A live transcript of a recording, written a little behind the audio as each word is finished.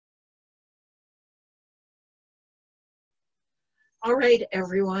All right,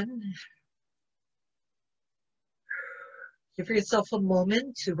 everyone. Give yourself a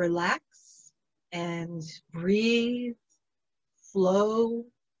moment to relax and breathe, flow,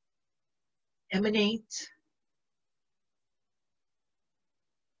 emanate.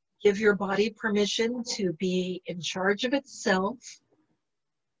 Give your body permission to be in charge of itself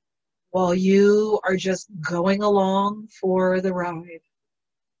while you are just going along for the ride.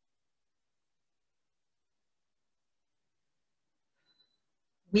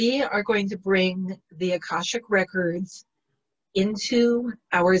 We are going to bring the Akashic Records into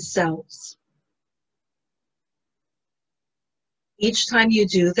ourselves. Each time you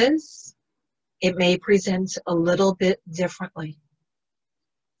do this, it may present a little bit differently.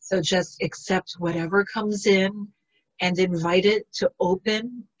 So just accept whatever comes in and invite it to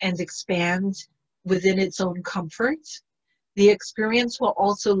open and expand within its own comfort. The experience will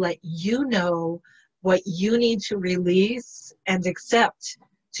also let you know what you need to release and accept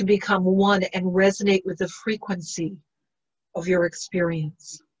to become one and resonate with the frequency of your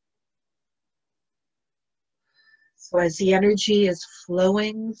experience. So as the energy is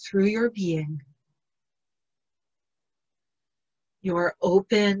flowing through your being, you are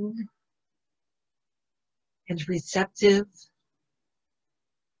open and receptive.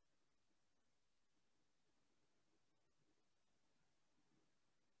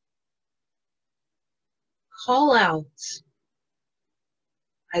 Call out,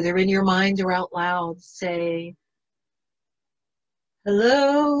 either in your mind or out loud, say,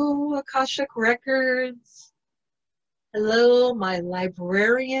 "Hello, Akashic Records. Hello, my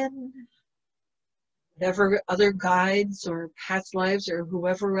librarian," whatever other guides or past lives or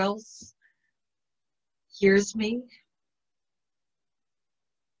whoever else hears me.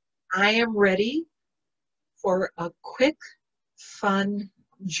 I am ready for a quick, fun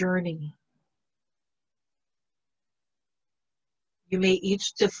journey. You may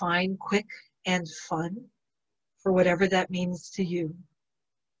each define quick and fun for whatever that means to you.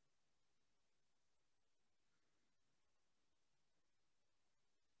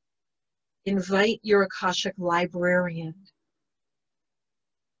 Invite your Akashic librarian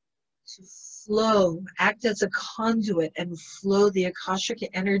to flow, act as a conduit and flow the Akashic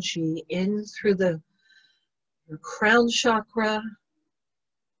energy in through your crown chakra,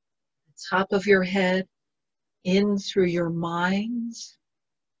 the top of your head, in through your mind,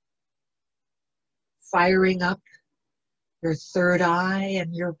 firing up your third eye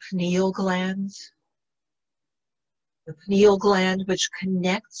and your pineal gland. The pineal gland, which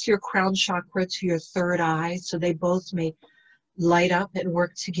connects your crown chakra to your third eye, so they both may light up and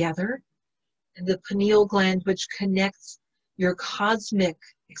work together. And the pineal gland, which connects your cosmic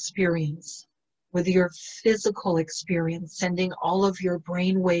experience with your physical experience, sending all of your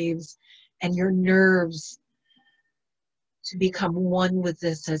brain waves and your nerves to become one with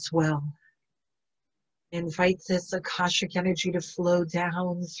this as well. Invite this Akashic energy to flow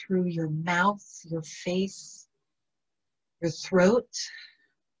down through your mouth, your face, your throat.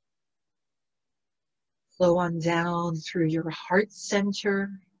 Flow on down through your heart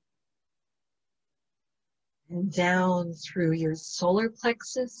center and down through your solar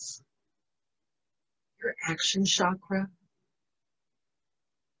plexus, your action chakra,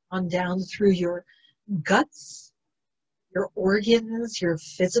 on down through your guts, your organs, your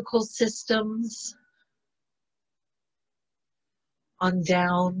physical systems, on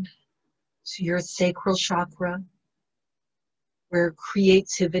down to your sacral chakra, where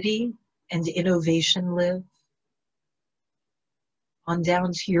creativity and innovation live, on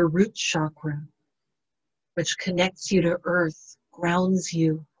down to your root chakra, which connects you to earth, grounds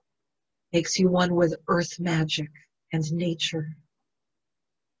you, makes you one with earth magic and nature.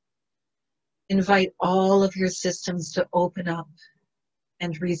 Invite all of your systems to open up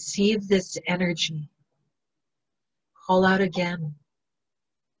and receive this energy. Call out again.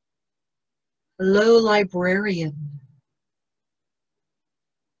 Hello, librarian.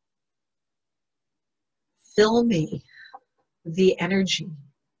 Fill me with the energy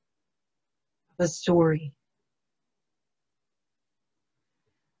of a story.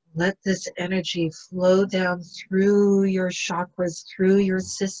 Let this energy flow down through your chakras, through your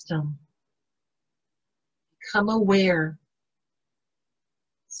system. Become aware.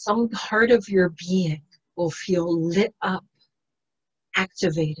 Some part of your being will feel lit up,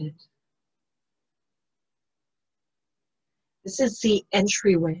 activated. This is the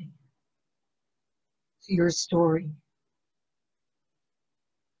entryway to your story.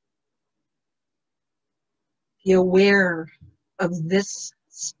 Be aware of this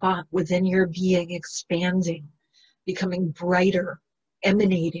spot within your being expanding, becoming brighter,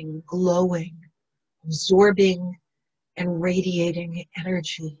 emanating, glowing, absorbing and radiating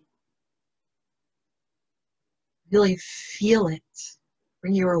energy. Really feel it.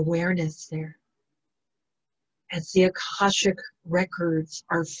 Bring your awareness there. As the Akashic records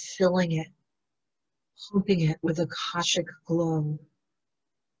are filling it, pumping it with Akashic glow.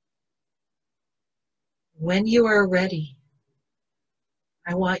 When you are ready,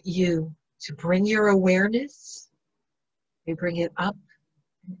 I want you to bring your awareness. You bring it up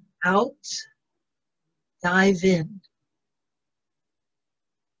and out. Dive in.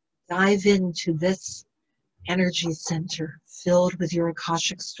 Dive into this energy center filled with your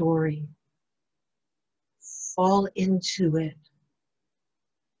Akashic story. Fall into it.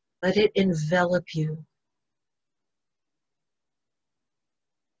 Let it envelop you.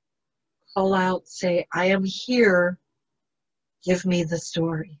 Call out, say, I am here. Give me the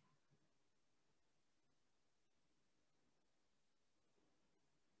story.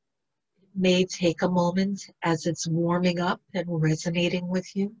 It may take a moment as it's warming up and resonating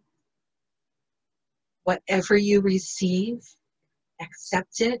with you. Whatever you receive,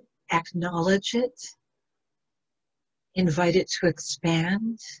 accept it, acknowledge it, invite it to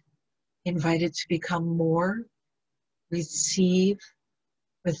expand, invite it to become more, receive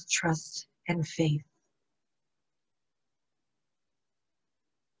with trust and faith.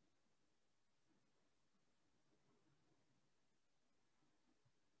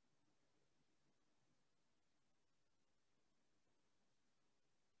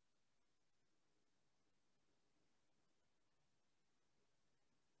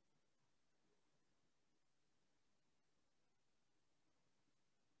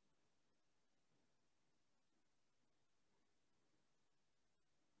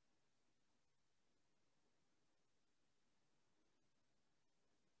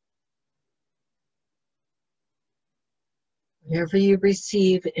 Whatever you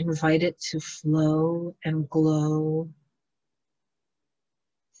receive, invite it to flow and glow,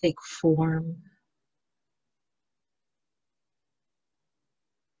 take form.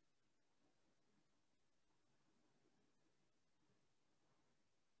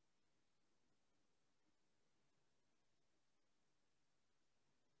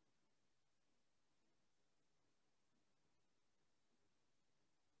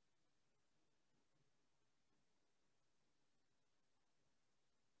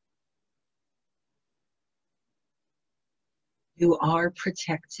 You are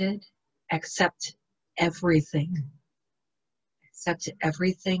protected. Accept everything. Accept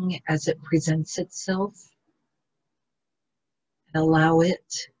everything as it presents itself and allow it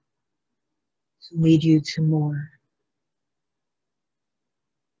to lead you to more.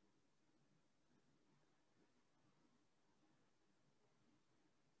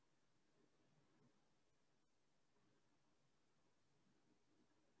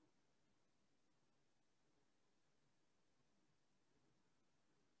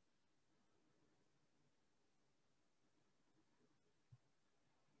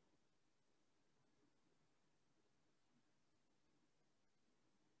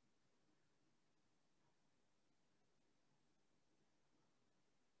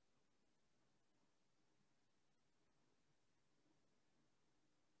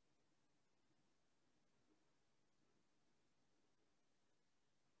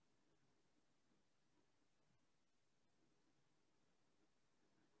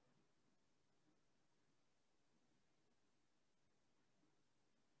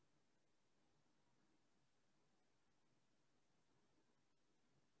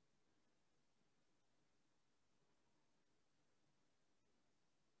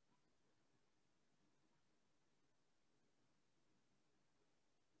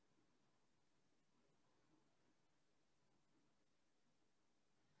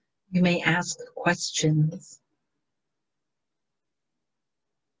 You may ask questions.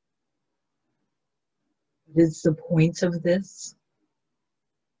 What is the point of this?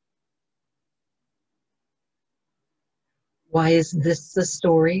 Why is this the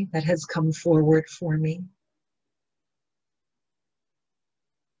story that has come forward for me?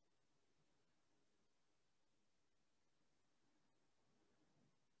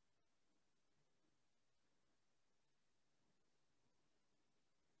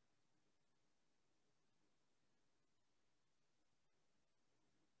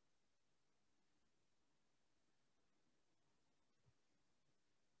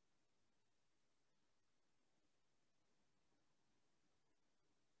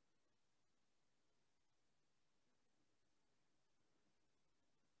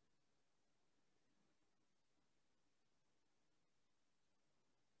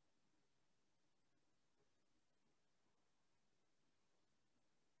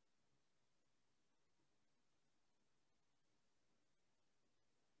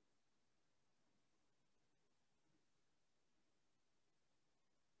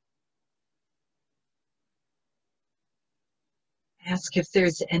 Ask if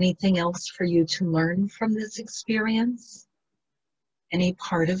there's anything else for you to learn from this experience, any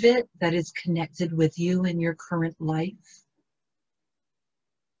part of it that is connected with you in your current life.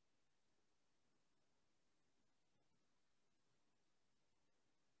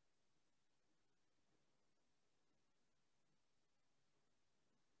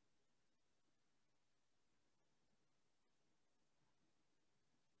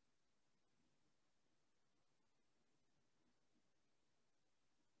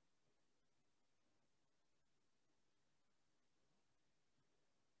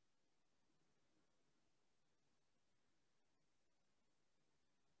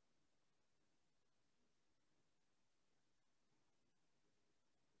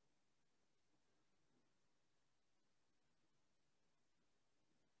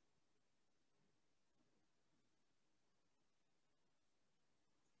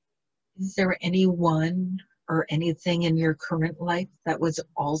 Is there anyone or anything in your current life that was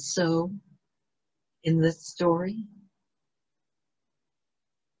also in this story?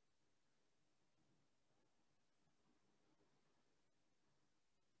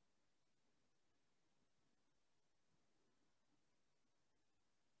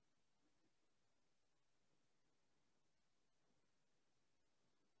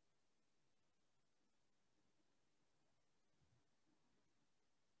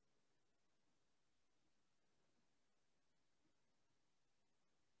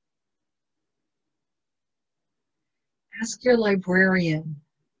 Ask your librarian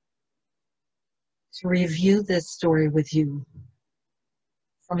to review this story with you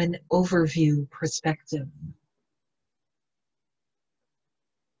from an overview perspective.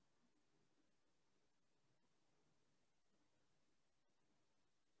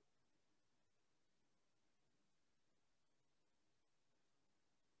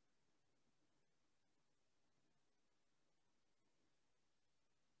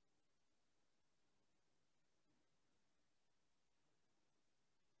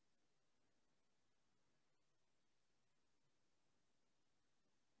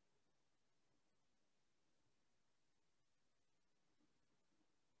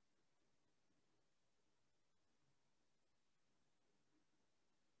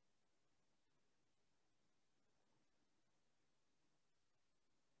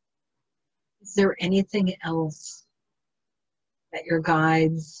 Is there anything else that your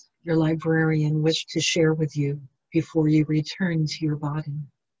guides, your librarian wish to share with you before you return to your body?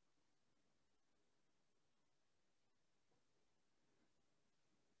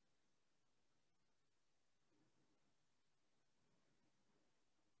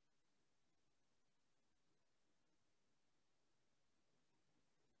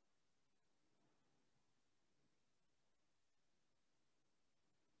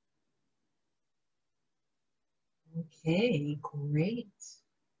 Okay, great.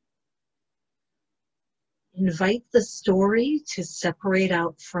 Invite the story to separate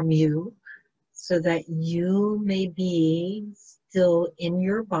out from you so that you may be still in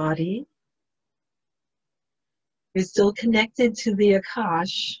your body. You're still connected to the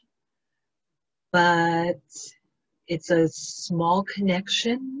Akasha, but it's a small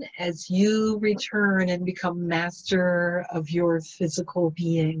connection as you return and become master of your physical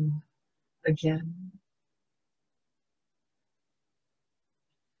being again.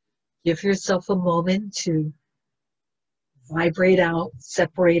 Give yourself a moment to vibrate out,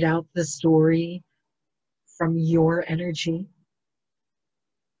 separate out the story from your energy.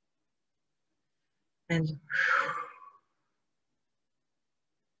 And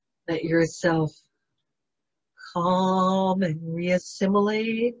let yourself calm and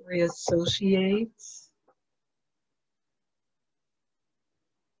reassimilate, reassociate.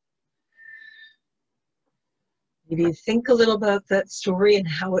 Maybe think a little about that story and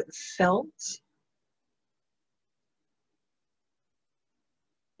how it felt.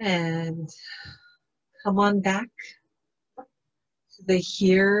 And come on back to the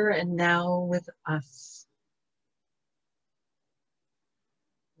here and now with us.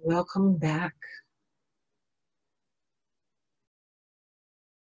 Welcome back.